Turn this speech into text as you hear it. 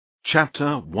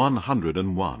Chapter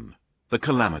 101. The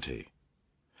Calamity.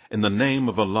 In the name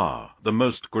of Allah, the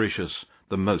most gracious,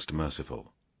 the most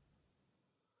merciful.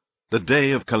 The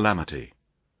Day of Calamity.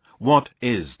 What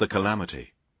is the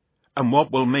calamity? And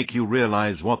what will make you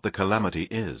realize what the calamity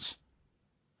is?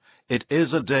 It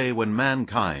is a day when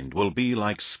mankind will be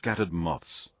like scattered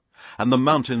moths, and the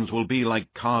mountains will be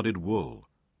like carded wool.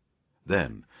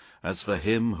 Then, as for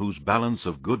him whose balance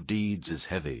of good deeds is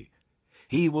heavy,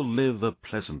 he will live a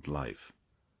pleasant life.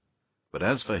 But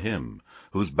as for him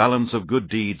whose balance of good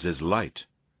deeds is light,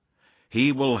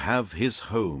 he will have his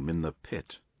home in the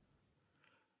pit.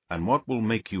 And what will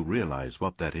make you realize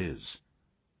what that is?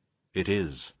 It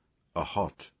is a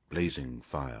hot, blazing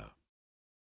fire.